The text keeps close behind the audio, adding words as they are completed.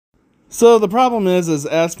So the problem is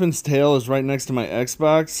Aspen's tail is right next to my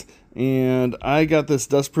Xbox, and I got this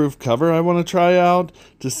dustproof cover I want to try out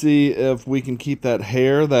to see if we can keep that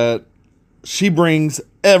hair that she brings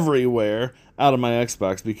everywhere out of my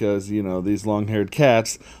Xbox, because, you know, these long-haired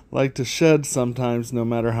cats like to shed sometimes no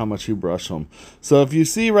matter how much you brush them. So if you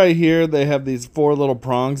see right here, they have these 4 little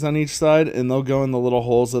prongs on each side, and they'll go in the little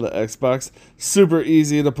holes of the Xbox. Super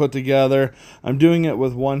easy to put together. I'm doing it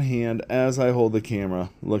with one hand as I hold the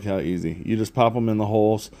camera. Look how easy. You just pop them in the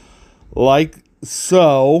holes like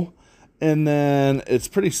so, and then it's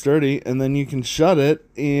pretty sturdy, and then you can shut it,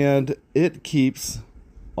 and it keeps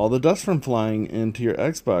all the dust from flying into your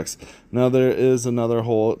Xbox. Now there is another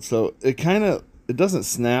hole, so it doesn't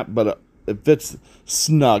snap, but it fits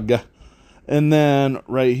snug. And then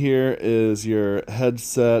right here is your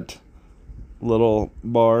headset little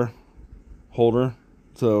bar holder.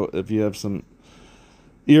 So if you have some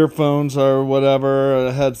earphones or whatever,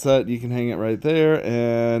 a headset, you can hang it right there.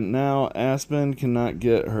 And now Aspen cannot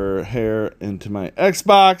get her hair into my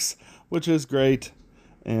Xbox, which is great.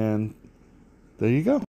 And there you go.